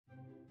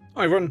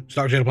Hi everyone,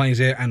 Stark Planes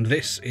here, and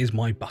this is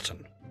my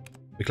button.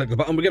 We click the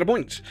button, we get a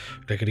point.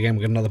 Click it again,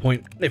 we get another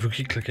point. If we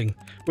keep clicking,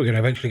 we're going to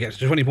eventually get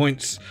to 20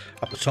 points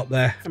up the top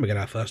there, and we get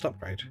our first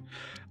upgrade.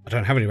 I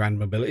don't have any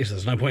random abilities, so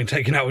there's no point in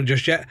taking that one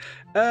just yet.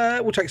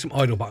 We'll take some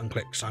idle button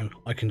clicks, so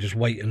I can just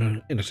wait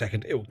in a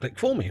second. It will click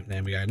for me.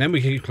 There we go. And then we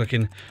keep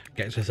clicking,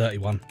 get to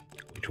 31,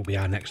 which will be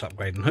our next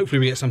upgrade. And hopefully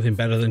we get something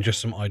better than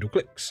just some idle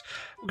clicks.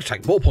 We can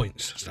take more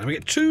points, so now we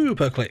get 2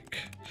 per click,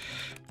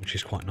 which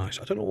is quite nice.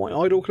 I don't know why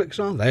idle clicks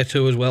are there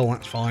too as well.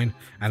 That's fine.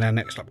 And our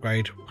next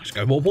upgrade, let's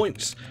go more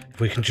points. If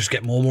we can just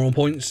get more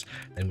points,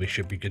 then we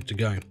should be good to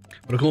go.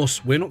 But of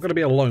course, we're not going to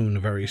be alone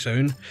very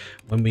soon.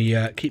 When we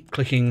keep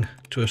clicking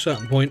to a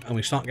certain point and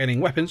we start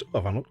getting weapons, oh,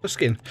 I've unlocked the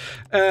skin.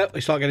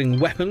 We start getting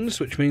weapons,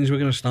 which means we're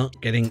going to start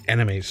getting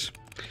enemies,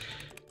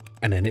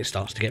 and then it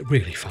starts to get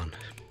really fun.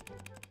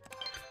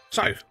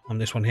 So on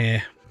this one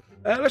here,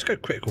 let's go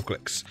critical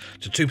clicks.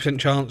 It's a 2%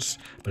 chance,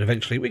 but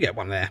eventually we get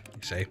one there.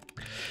 You see.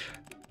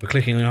 We're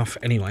clicking enough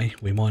anyway,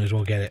 we might as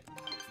well get it.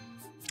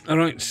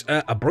 Alright,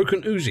 a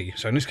broken Uzi.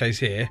 So in this case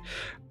here,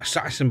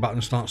 assassin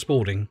button starts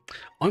spawning.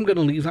 I'm going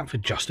to leave that for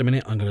just a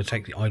minute. I'm going to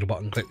take the idle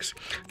button clicks.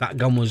 That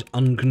gun was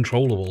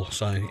uncontrollable,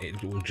 so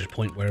it will just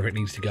point wherever it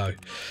needs to go.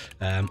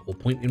 Or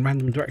point in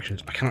random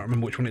directions. I cannot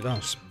remember which one it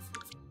does.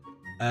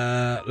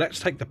 Let's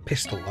take the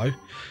pistol though.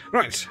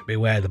 Right,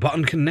 beware, the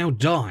button can now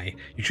die.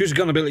 You choose a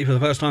gun ability for the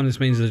first time. This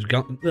means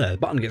the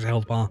button gets a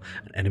health bar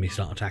and enemies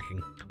start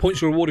attacking.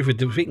 Points are rewarded for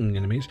defeating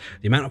enemies.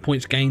 The amount of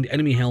points gained,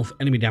 enemy health,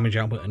 enemy damage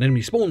output, and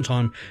enemy spawn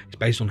time is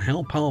based on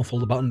how powerful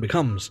the button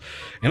becomes.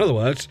 In other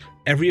words,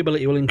 every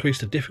ability will increase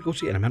the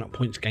difficulty and amount of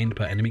points gained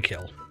per enemy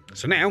kill.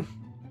 So now,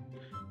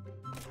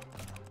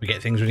 we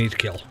get things we need to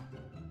kill.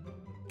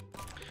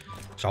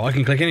 So I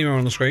can click anywhere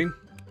on the screen.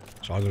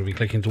 So I'm going to be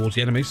clicking towards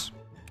the enemies.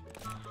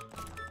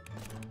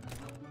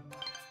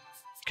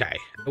 Okay,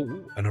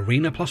 ooh, an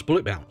arena plus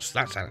bullet bounce.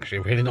 That's actually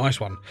a really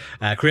nice one.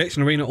 Creates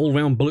an arena all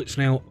round, bullets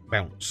now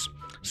bounce.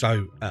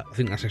 So I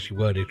think that's actually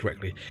worded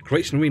correctly.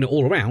 Creates an arena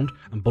all around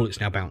and bullets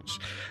now bounce.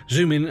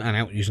 Zoom in and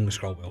out using the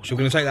scroll wheel. So we're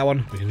going to take that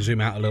one. We can zoom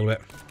out a little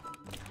bit.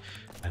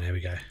 And there we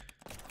go.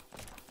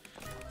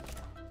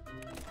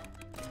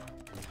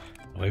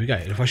 There we go.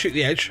 And if I shoot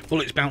the edge,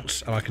 bullets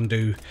bounce, and I can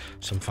do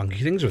some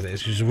funky things with it.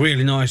 This is a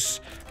really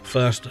nice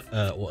first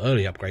or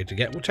early upgrade to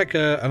get. We'll take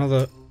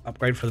another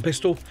upgrade for the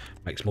pistol.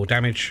 Makes more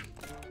damage.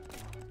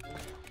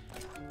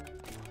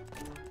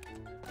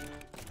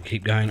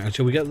 Keep going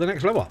until we get the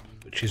next level up,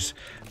 which is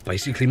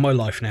basically my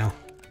life now.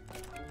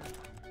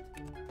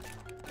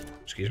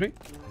 Excuse me.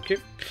 Thank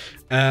you.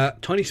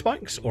 Tiny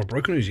spikes or a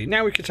broken Uzi.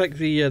 Now we can take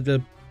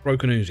the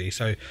broken Uzi.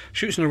 So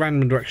shoots in a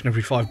random direction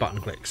every 5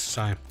 button clicks.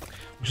 So we'll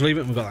just leave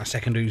it. We've got that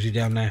second Uzi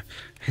down there.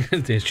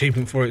 The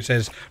achievement for it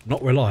says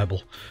not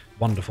reliable.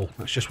 Wonderful.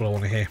 That's just what I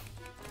want to hear.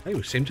 They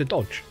oh, seem to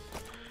dodge.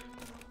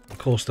 Of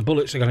course, the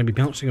bullets are going to be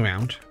bouncing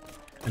around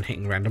and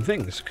hitting random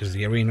things because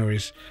the arena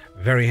is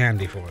very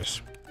handy for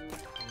us.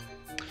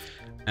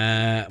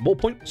 More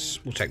points.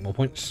 We'll take more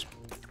points.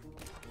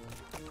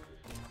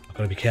 I've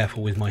got to be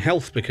careful with my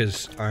health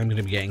because I'm going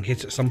to be getting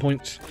hit at some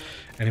point.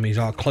 Enemies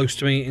are close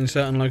to me in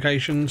certain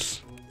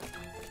locations.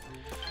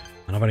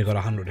 And I've only got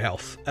 100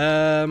 health.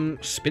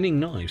 Spinning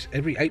knives.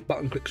 Every 8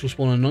 button clicks will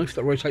spawn a knife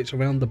that rotates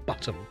around the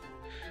button.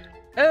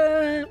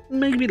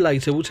 Maybe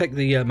later. We'll take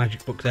the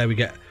magic book there. We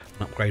get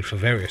an upgrade for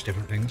various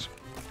different things.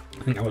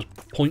 I think that was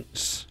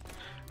points.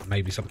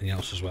 Maybe something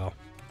else as well.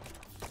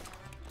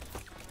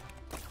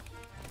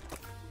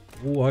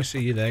 Oh, I see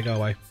you there. Go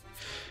away.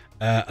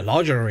 A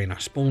larger arena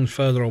spawns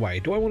further away.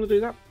 Do I want to do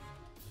that?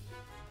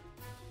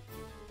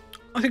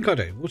 I think I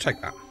do. We'll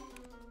take that.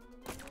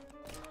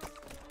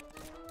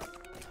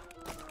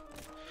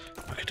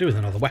 I could do with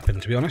another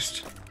weapon, to be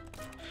honest.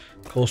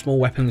 Of course, more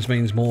weapons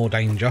means more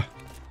danger.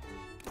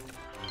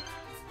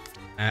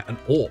 An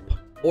AWP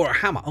or a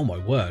hammer. Oh my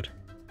word.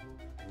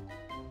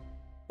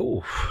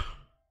 Ooh.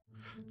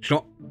 Do you know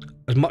what?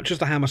 As much as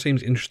the hammer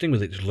seems interesting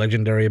with its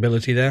legendary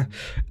ability there,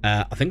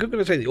 I think I'm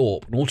going to take the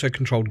AWP, an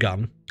auto-controlled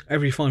gun.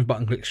 Every 5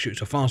 button clicks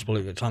shoots a fast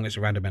bullet that targets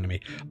a random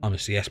enemy. I'm a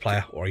CS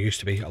player, or I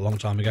used to be a long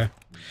time ago.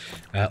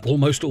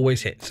 Almost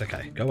always hits.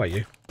 Okay, go away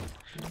you.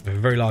 We have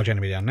a very large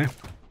enemy down there.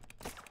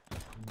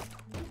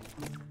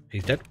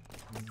 He's dead.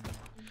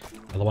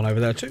 Another one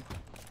over there too.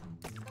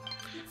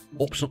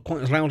 AWP's not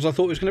quite as loud as I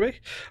thought it was going to be.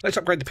 Let's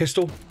upgrade the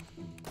pistol.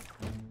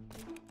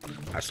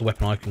 That's the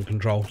weapon I can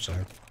control, so...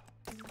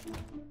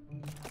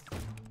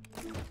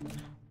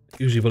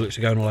 Uzi bullets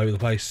are going all over the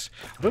place.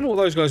 I don't know what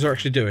those guys are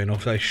actually doing, or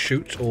if they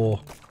shoot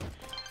or...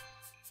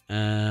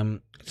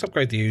 let's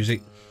upgrade the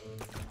Uzi.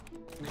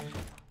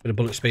 Bit of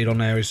bullet speed on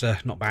there is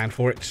not bad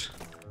for it.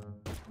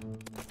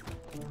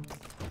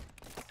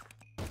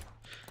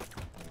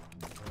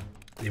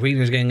 The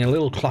arena is getting a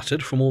little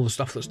cluttered from all the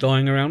stuff that's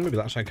dying around me, but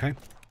that's okay.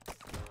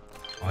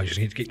 I just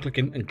need to keep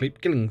clicking and keep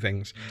killing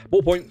things.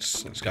 More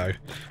points. Let's go.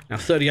 Now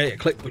 38 a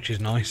click, which is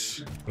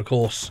nice. But of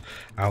course,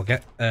 I'll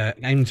get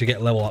aim to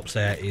get level ups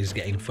there is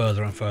getting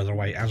further and further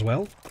away as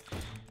well.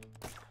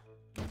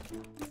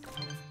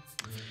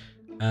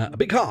 A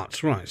big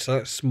heart, right, so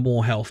that's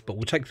more health, but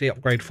we'll take the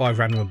upgrade 5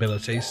 random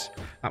abilities.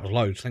 That was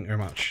loads, thank you very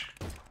much.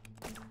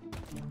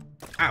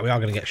 Ah, we are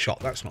going to get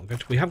shot, that's not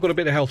good. We have got a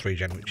bit of health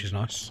regen, which is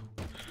nice.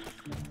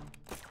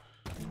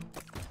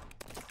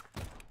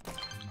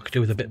 I could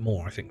do with a bit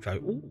more, I think, though.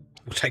 Ooh,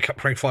 we'll take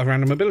upgrade 5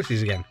 random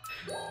abilities again.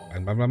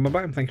 Bam, bam, bam, bam,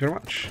 bam, thank you very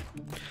much.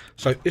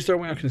 So, is there a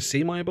way I can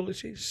see my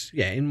abilities?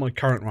 Yeah, in my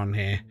current run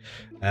here.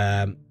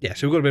 Yeah,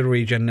 so we've got a bit of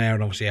regen there,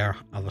 and obviously our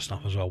other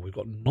stuff as well. We've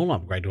got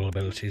non-upgradable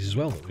abilities as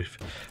well that we've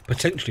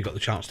potentially got the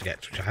chance to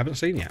get, which I haven't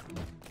seen yet.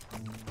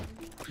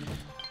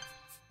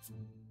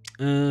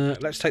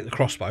 Let's take the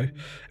crossbow.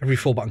 Every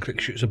 4-button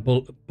click shoots a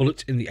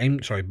bolt in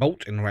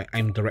the right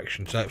aim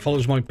direction. So it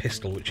follows my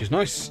pistol, which is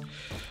nice.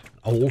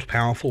 Old,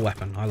 powerful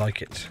weapon. I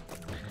like it.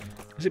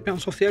 Does it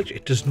bounce off the edge?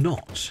 It does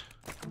not.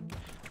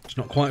 It's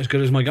not quite as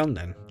good as my gun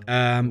then.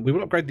 We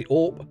will upgrade the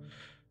AWP.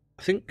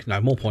 I think, no,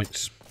 more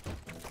points.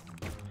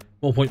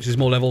 More points is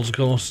more levels, of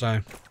course,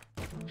 so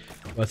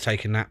worth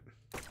taking that.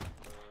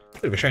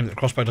 Bit of a shame that the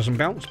crossbow doesn't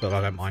bounce, but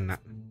I don't mind that.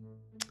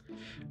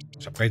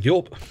 Let's upgrade the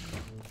AWP.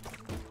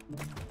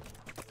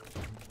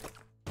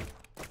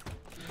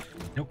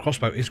 The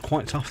crossbow is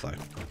quite tough, though.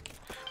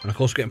 And of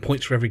course, getting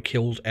points for every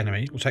killed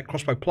enemy. We'll take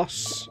crossbow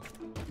plus.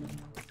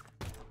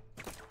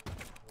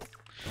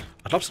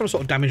 I'd love some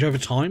sort of damage over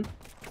time.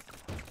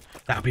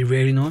 That would be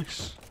really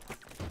nice.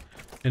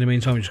 In the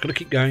meantime, we're just got to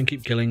keep going,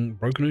 keep killing.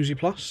 Broken Uzi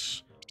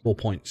plus. More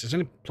points. It's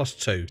only plus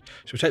 2. So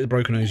we'll take the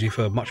Broken Uzi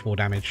for much more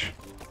damage.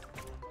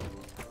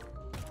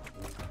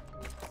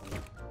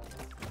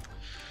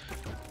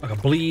 Like a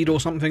bleed or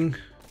something.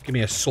 Give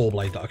me a saw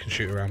blade that I can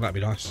shoot around. That'd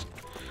be nice.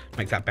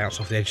 Make that bounce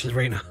off the edge of the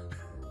arena.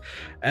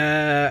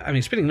 I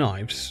mean, spinning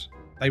knives,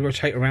 they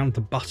rotate around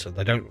the button.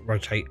 They don't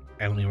rotate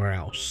anywhere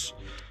else.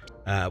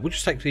 We'll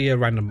just take the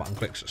random button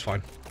clicks. It's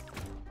fine.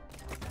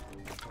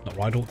 Not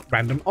idle.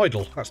 Random.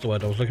 Idle. That's the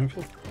word I was looking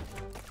for.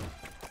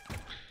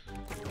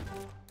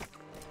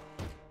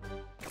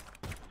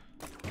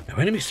 No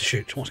enemies to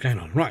shoot. What's going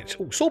on? Right.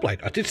 Oh, saw blade.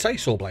 I did say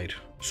saw blade.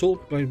 Saw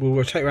blade will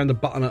rotate around the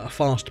button at a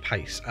fast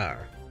pace. I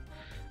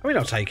mean,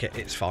 I'll take it.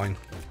 It's fine.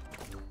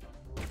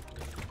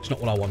 It's not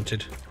what I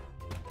wanted.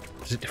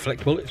 Does it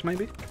deflect bullets,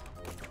 maybe?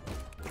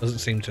 Doesn't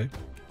seem to.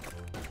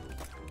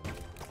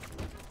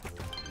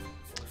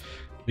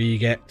 We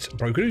get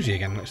Broken Uzi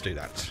again. Let's do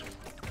that.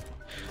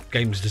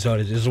 Game's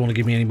decided it doesn't want to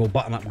give me any more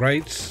button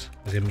upgrades,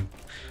 as in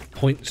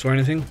points or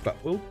anything, but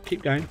we'll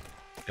keep going.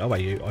 Go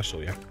away, you. I saw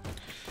you.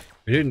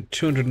 We're doing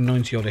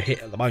 290 odd a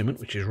hit at the moment,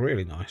 which is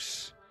really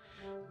nice.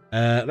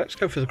 Let's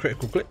go for the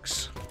critical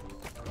clicks.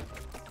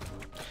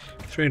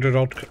 300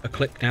 odd a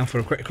click now for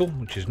a critical,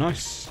 which is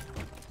nice.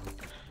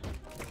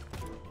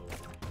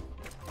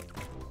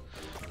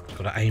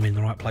 Got to aim in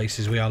the right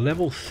places. We are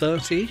level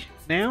 30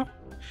 now.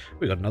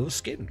 We got another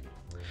skin.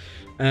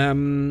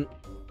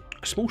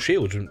 A small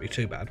shield wouldn't be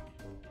too bad.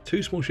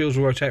 2 small shields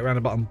will rotate around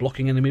a button,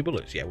 blocking enemy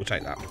bullets. Yeah, we'll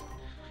take that.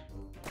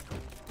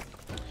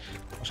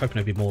 I was hoping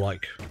it'd be more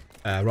like,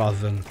 rather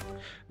than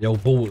the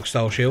old bulwark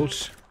style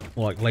shields,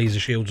 more like laser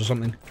shields or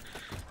something.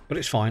 But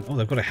it's fine. Oh,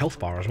 they've got a health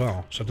bar as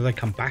well. So do they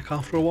come back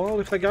after a while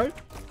if they go?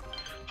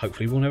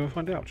 Hopefully we'll never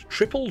find out.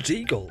 Triple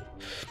Deagle.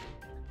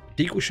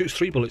 Deagle shoots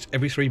 3 bullets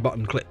every 3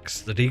 button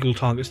clicks. The Deagle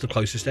targets the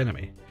closest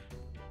enemy.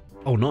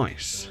 Oh,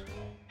 nice.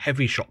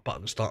 Heavy shot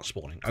button starts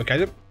spawning. Okay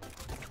then.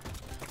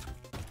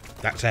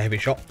 That's a heavy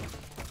shot.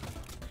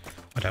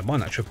 I don't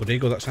mind that triple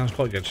deagle, that sounds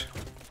quite good.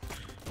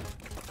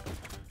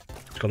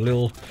 It's got a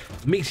little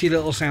meaty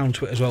little sound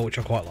to it as well, which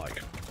I quite like.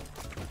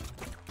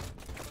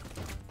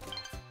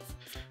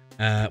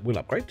 We'll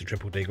upgrade the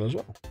triple deagle as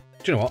well.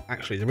 Do you know what?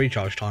 Actually, the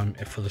recharge time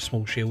for the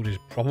small shield is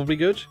probably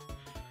good.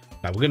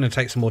 No, we're going to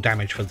take some more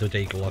damage for the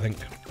deagle, I think.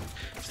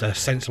 It's the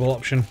sensible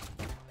option.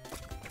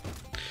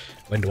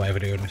 When do I ever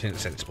do anything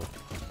that's sensible?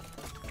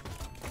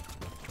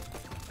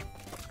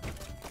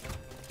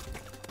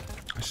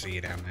 I see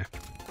you down there.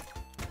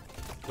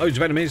 Loads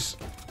of enemies.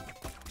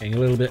 Getting a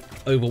little bit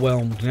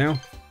overwhelmed now.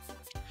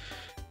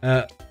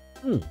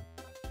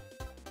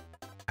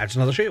 Adds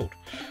another shield.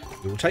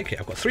 We will take it.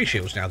 I've got 3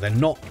 shields now. They're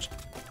not...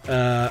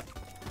 I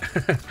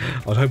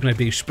was hoping they'd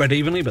be spread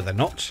evenly, but they're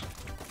not.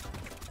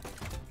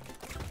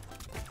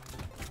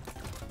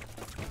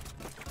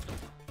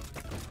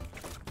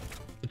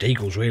 The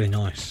deagle's really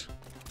nice.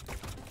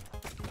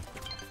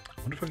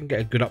 I wonder if I can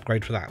get a good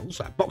upgrade for that. What's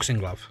that? Boxing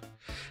glove.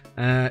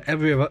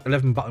 Every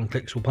 11 button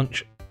clicks will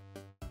punch...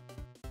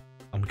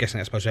 I'm guessing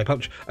that's supposed to say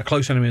punch. A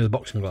close enemy with a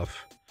boxing glove.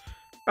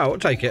 Oh, I'll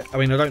take it. I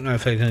mean, I don't know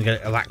if they're going to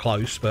get it that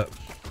close, but...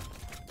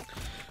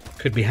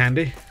 could be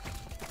handy.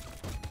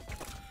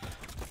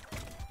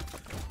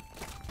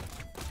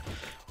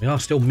 We are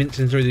still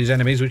mincing through these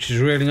enemies, which is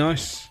really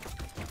nice.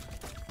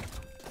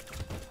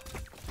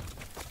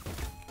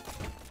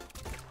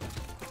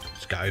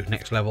 Let's go.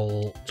 Next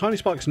level. Tiny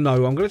spikes,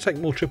 no. I'm going to take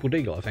more triple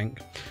deagle, I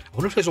think. I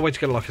wonder if there's a way to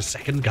get like a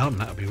second gun.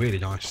 That would be really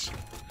nice.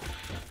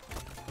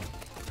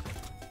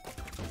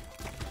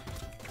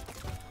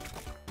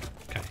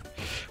 Okay.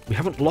 We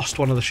haven't lost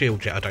one of the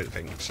shields yet, I don't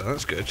think. So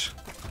that's good.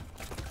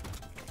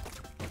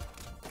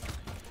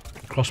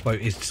 Crossbow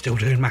is still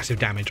doing massive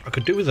damage. I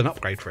could do with an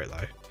upgrade for it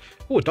though.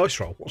 Oh, a dice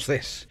roll. What's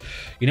this?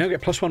 You now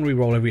get +1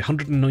 reroll every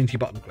 190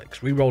 button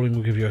clicks. Rerolling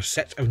will give you a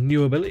set of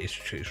new abilities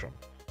to choose from.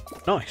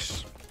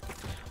 Nice.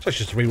 So it's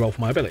just a reroll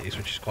for my abilities,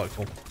 which is quite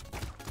cool.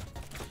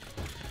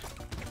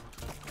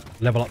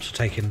 Level ups are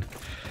taking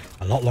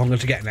a lot longer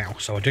to get now,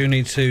 so I do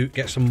need to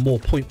get some more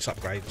points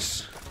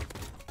upgrades.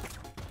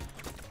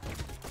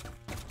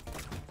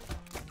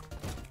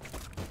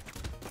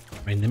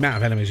 I mean, the amount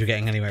of enemies you're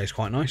getting anyway is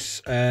quite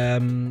nice.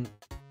 So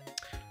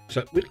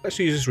let's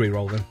use this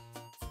reroll then.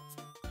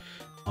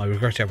 I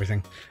regret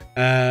everything.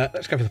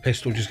 Let's go for the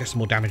pistol, just get some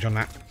more damage on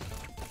that.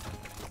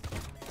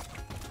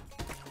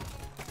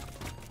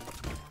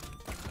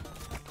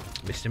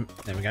 Missed him.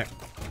 There we go.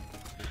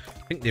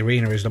 I think the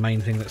arena is the main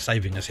thing that's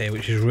saving us here,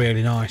 which is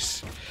really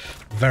nice.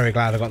 Very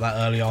glad I got that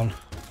early on.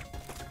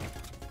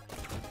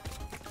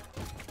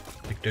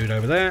 Big dude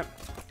over there.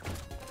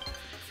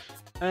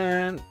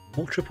 And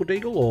more triple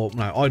deagle, or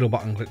no, idle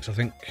button clicks, I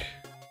think.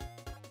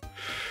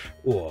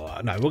 Oh,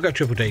 no, we'll go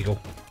triple deagle.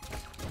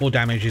 More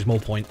damage is more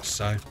points,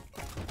 so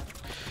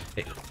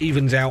it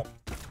evens out.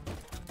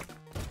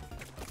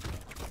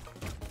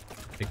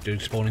 Big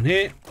dude spawning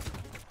here.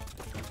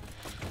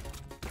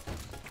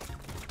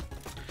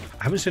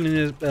 I haven't seen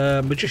any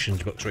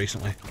magician's books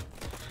recently.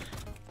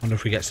 Wonder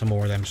if we get some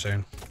more of them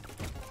soon.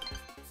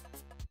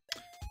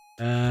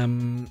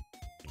 They're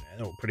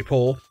all pretty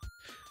poor.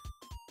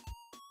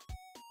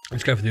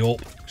 Let's go for the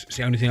AWP. It's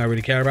the only thing I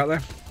really care about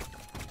there.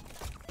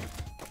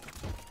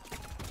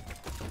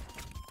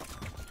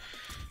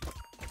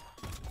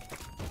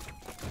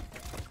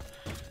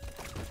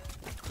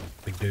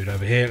 Big dude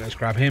over here. Let's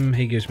grab him.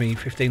 He gives me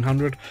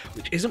 1500,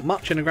 which isn't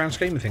much in the grand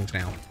scheme of things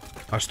now.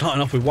 I was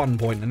starting off with 1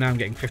 point and now I'm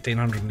getting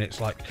 1500 and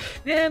it's like,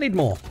 yeah, I need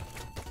more.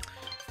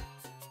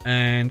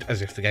 And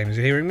as if the game is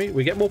hearing me,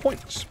 we get more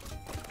points.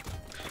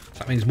 So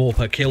that means more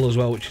per kill as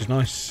well, which is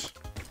nice.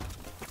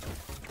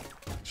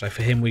 So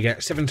for him we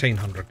get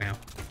 1700 now.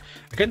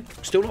 Again,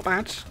 still not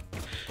bad.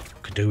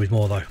 Could do with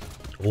more though.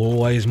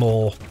 Always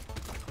more.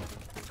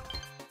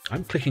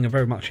 I'm clicking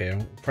very much here.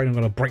 I'm afraid I'm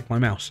going to break my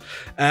mouse.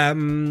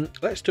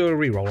 Let's do a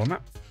reroll on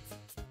that.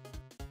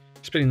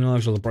 Spinning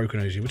knives or the broken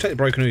Uzi. We'll take the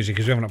broken Uzi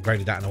because we haven't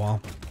upgraded that in a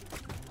while.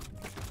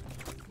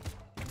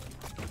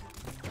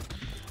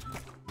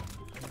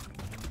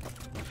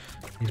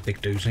 These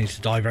big dudes need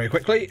to die very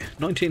quickly.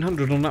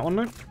 1900 on that one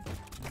though.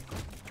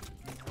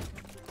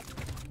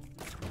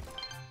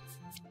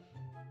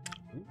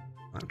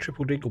 That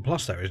triple deagle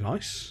plus there is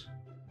nice.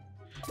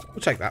 We'll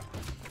take that.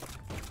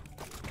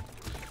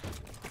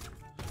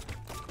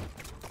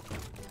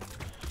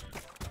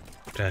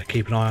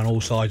 Keep an eye on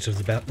all sides of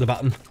the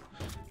button.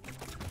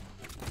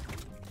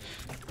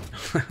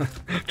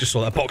 Just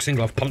saw that boxing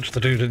glove punch the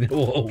dude in the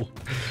wall.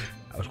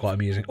 That was quite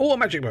amusing. Oh, a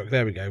magic book.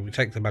 There we go. We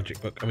take the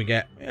magic book and we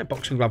get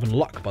boxing glove and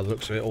luck by the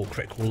looks of it. Or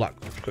critical luck,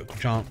 critical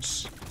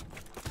chance.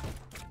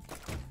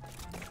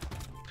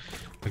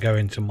 We go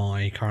into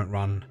my current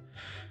run.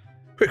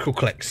 Critical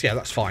clicks. Yeah,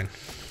 that's fine.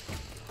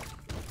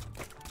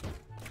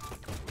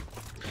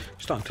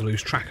 Starting to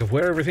lose track of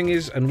where everything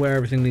is and where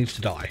everything needs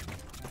to die.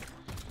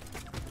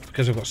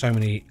 Because I've got so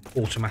many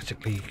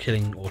automatically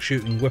killing or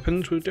shooting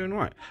weapons, we're doing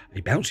right.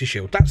 A bouncy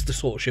shield. That's the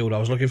sort of shield I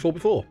was looking for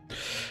before.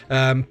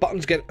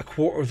 Buttons get a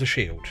quarter of the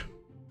shield.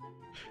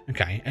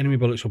 Okay, enemy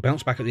bullets will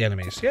bounce back at the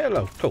enemies. Yeah,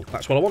 hello, cool.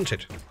 That's what I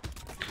wanted.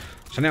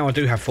 So now I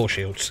do have 4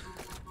 shields.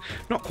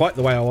 Not quite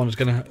the way I was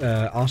going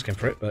to ask him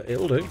for it, but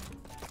it'll do.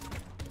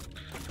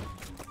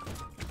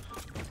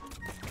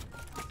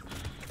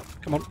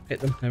 Come on, hit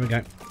them. There we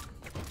go.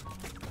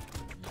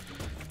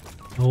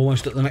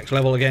 Almost at the next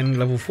level again,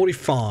 level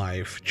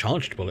 45.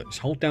 Charged bullets.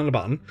 Hold down the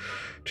button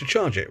to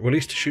charge it.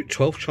 Release to shoot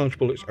 12 charged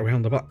bullets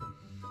around the button.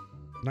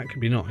 That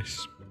could be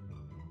nice.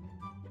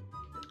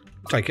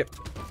 Take it.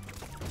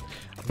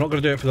 I'm not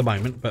going to do it for the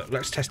moment, but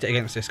let's test it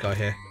against this guy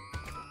here.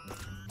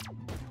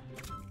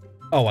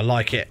 Oh, I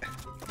like it.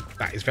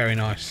 That is very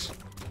nice.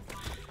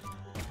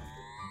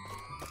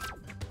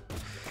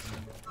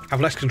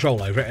 Have less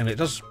control over it, and it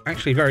does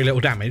actually very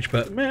little damage,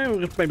 but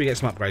we'll maybe get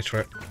some upgrades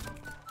for it.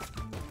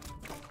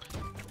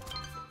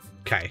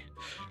 Okay,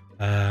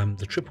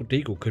 the triple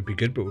deagle could be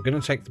good, but we're going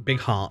to take the big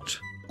heart.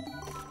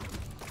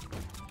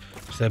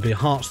 So there'll be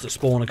hearts that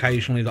spawn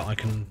occasionally that I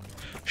can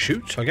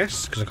shoot, I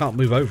guess, because I can't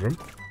move over them.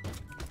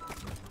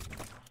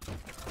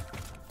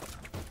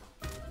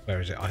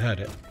 Where is it? I heard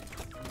it.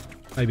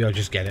 Maybe I'll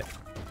just get it.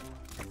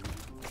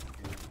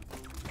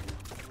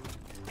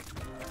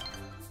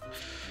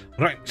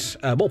 Right,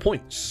 more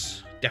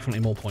points.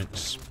 Definitely more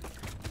points.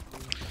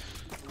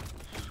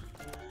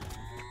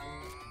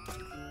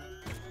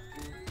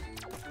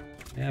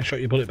 Yeah, I shot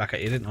your bullet back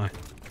at you, didn't I?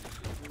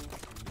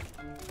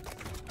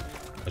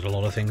 There's a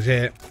lot of things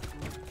here.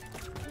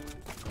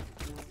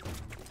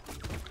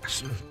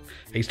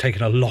 He's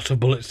taken a lot of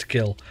bullets to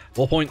kill.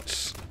 More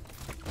points.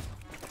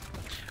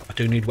 I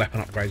do need weapon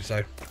upgrades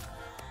though.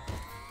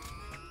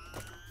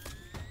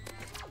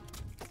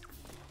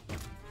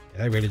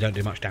 Yeah, they really don't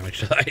do much damage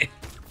today.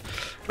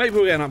 Maybe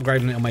we'll get an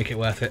upgrade and it'll make it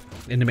worth it.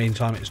 In the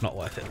meantime, it's not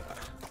worth it.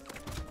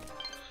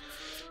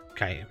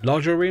 Okay,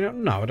 larger arena?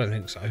 No, I don't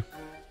think so.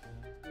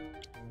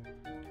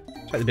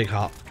 Take the big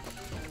heart.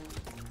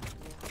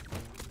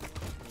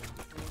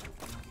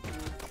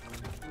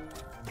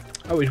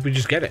 Oh, we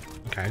just get it.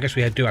 Okay, I guess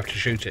we do have to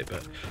shoot it,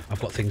 but I've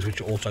got things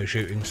which are also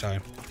shooting, so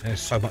there's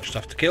so much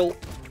stuff to kill.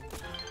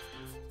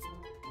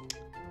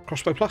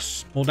 Crossbow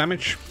plus, more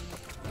damage.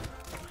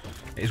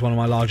 It is one of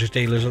my largest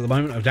dealers at the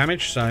moment of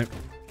damage, so...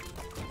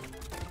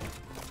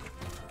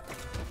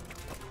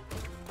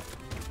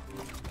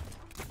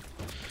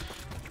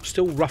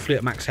 Still roughly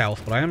at max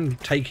health, but I am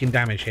taking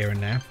damage here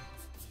and there.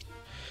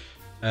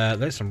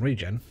 There's some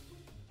regen.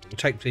 We'll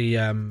take the...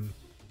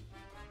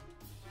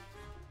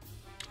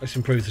 Let's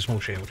improve the small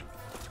shield.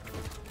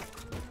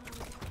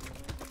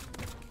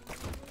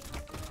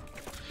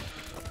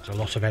 There's a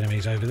lot of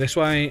enemies over this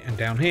way, and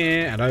down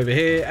here, and over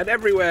here, and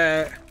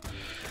everywhere.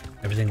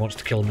 Everything wants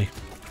to kill me.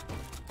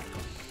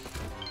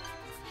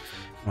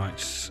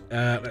 Right,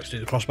 let's do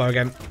the crossbow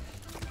again.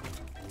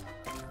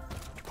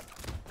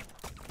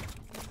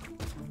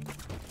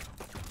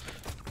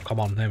 Come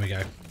on, there we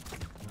go.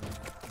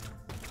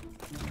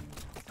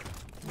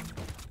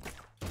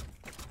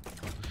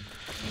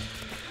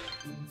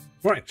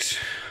 Right,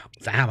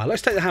 the hammer.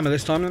 Let's take the hammer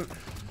this time then.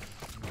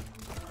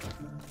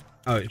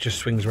 Oh, it just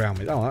swings around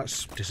me. Oh,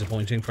 that's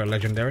disappointing for a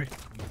legendary.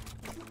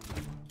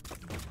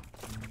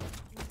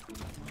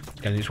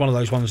 Again, it's one of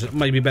those ones that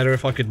may be better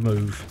if I could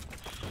move.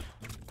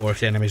 Or if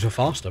the enemies were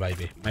faster,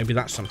 maybe. Maybe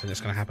that's something that's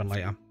going to happen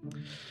later.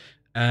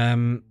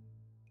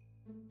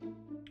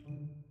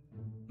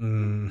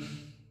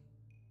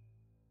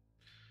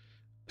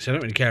 So I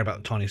don't really care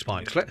about the tiny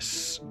spikes.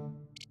 Let's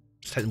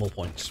take more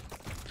points.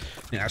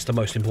 I think that's the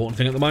most important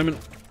thing at the moment.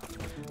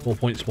 More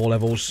points, more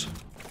levels.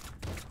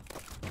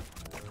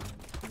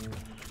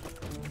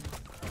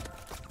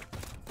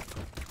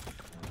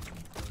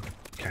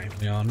 Okay,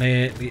 we are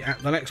near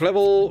the next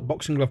level.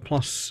 Boxing glove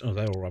plus. Oh,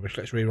 they're all rubbish.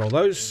 Let's re-roll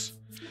those.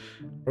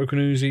 Broken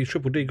Uzi,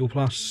 triple deagle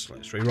plus.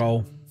 Let's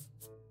re-roll.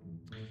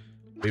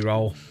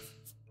 Re-roll.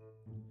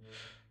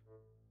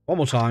 One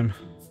more time.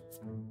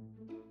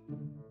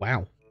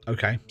 Wow.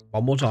 Okay,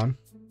 one more time.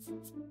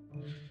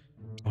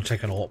 I'll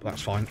take an AWP,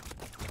 that's fine.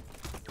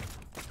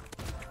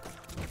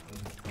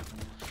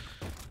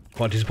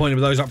 Quite disappointed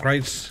with those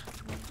upgrades.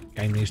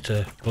 Game needs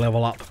to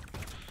level up.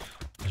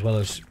 As well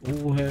as...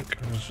 Oh, heck,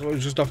 there's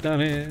loads of stuff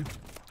down here.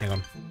 Hang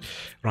on.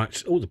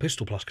 Right, oh, the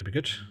pistol plus could be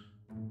good.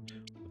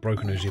 The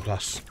broken Uzi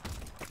plus.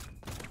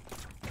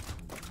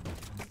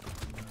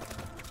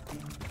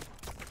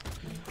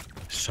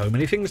 So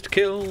many things to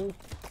kill.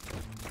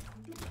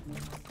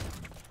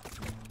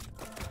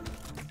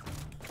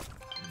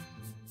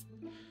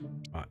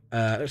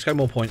 Let's go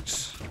more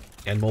points.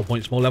 Again, more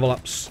points, more level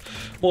ups.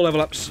 More level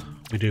ups,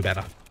 we do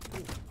better.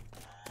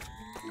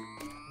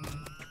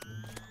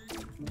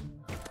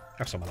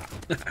 Have some of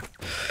that.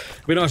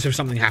 It'd be nice if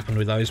something happened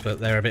with those, but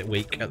they're a bit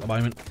weak at the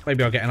moment.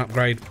 Maybe I'll get an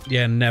upgrade.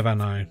 Yeah, never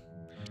know.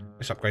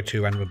 Let's upgrade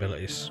 2 random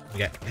abilities. We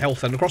get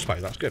health and a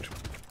crossbow, that's good.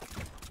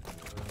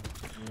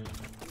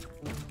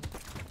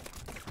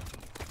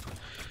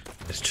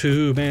 There's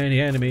too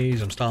many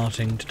enemies, I'm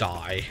starting to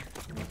die.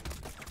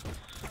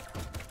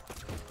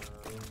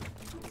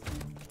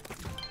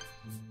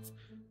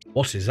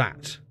 What is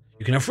that?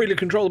 You can now freely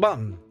control the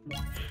button.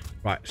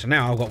 Right, so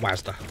now I've got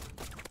WASD.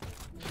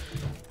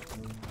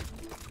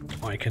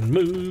 I can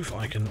move,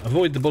 I can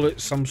avoid the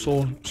bullets some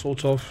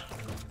sort of.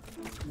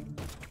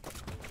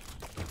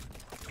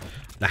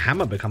 The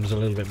hammer becomes a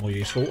little bit more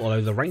useful,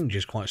 although the range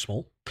is quite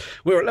small.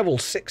 We're at level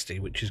 60,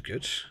 which is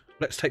good.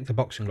 Let's take the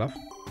boxing glove.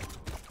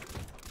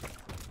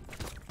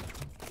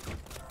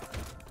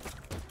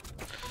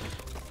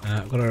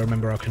 I've got to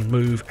remember I can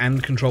move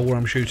and control where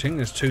I'm shooting.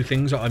 There's 2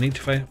 things that I need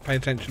to pay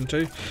attention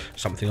to.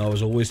 Something I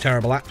was always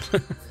terrible at.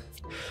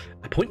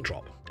 A point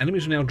drop.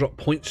 Enemies will now drop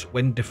points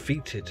when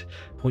defeated.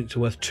 Points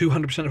are worth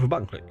 200% of a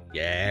button click.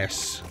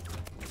 Yes.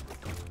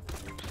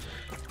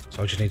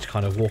 So I just need to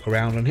kind of walk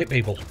around and hit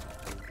people.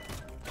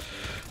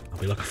 I'll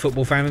be like a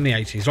football fan in the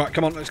 80s. Right,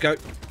 come on, let's go.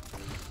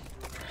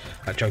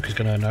 That joke is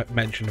going to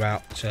mention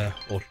about,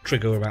 or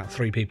trigger about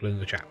 3 people in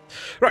the chat.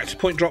 Right,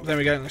 point drop. There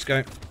we go. Let's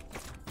go.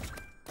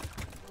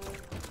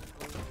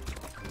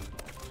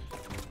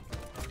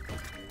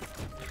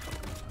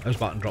 Those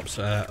button drops,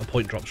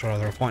 point drops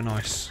rather, are quite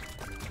nice.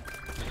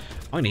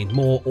 I need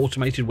more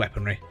automated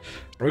weaponry.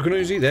 Broken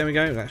Uzi, there we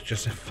go. That's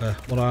just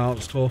what I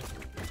asked for.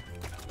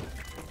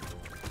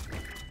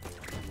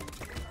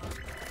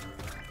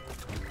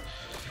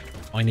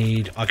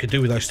 I could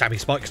do with those stabby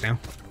spikes now.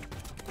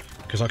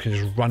 Because I can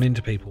just run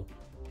into people.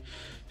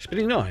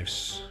 Spinning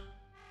knives.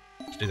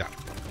 Let's do that.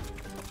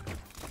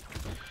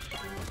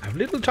 I have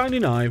little tiny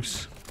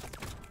knives.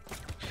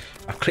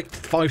 I've clicked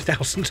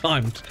 5,000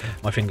 times.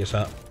 My fingers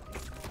hurt.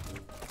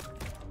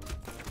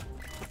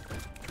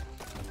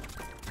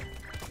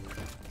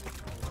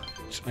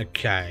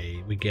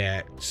 Okay, we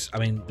get... I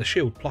mean, the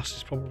shield plus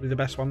is probably the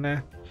best one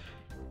there.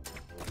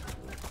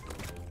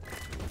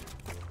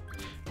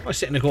 If I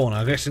sit in a corner,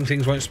 I'm guessing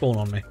things won't spawn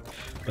on me.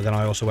 But then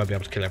I also won't be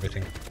able to kill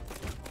everything.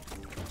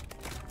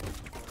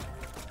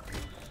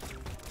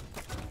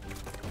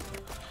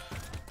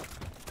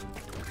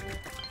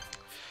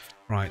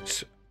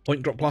 Right,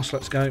 point drop plus,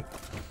 let's go.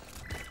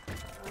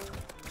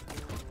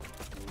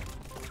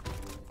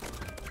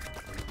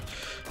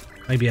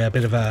 Maybe a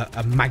bit of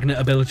a magnet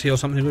ability or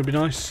something would be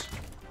nice.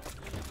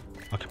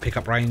 I can pick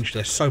up range.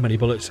 There's so many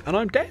bullets, and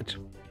I'm dead.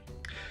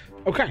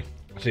 Okay,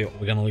 I see what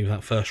we're going to leave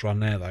that first run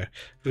there, though.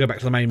 If we go back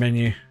to the main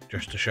menu,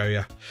 just to show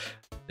you,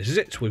 this is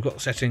it. We've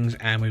got settings,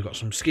 and we've got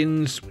some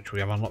skins, which we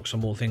have unlocked some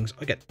more things.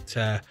 I get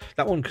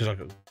that one because I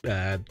got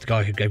the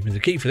guy who gave me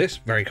the key for this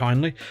very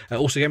kindly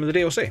also gave me the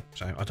DLC.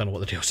 So I don't know what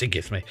the DLC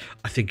gives me.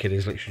 I think it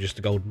is literally just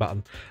the gold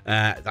button.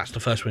 That's the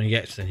first one you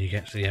get. Then you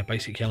get the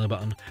basic yellow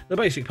button, the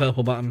basic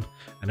purple button,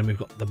 and then we've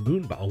got the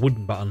moon button,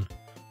 wooden button,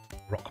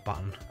 rock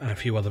button, and a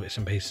few other bits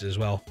and pieces as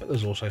well. But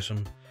there's also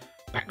some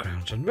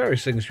backgrounds and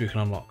various things you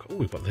can unlock. Oh,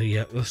 we've got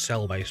the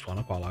cell-based one.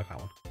 I quite like that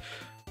one.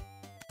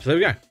 So there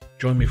we go.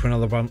 Join me for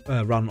another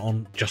run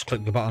on Just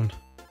Click the Button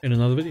in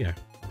another video.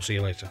 I'll see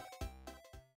you later.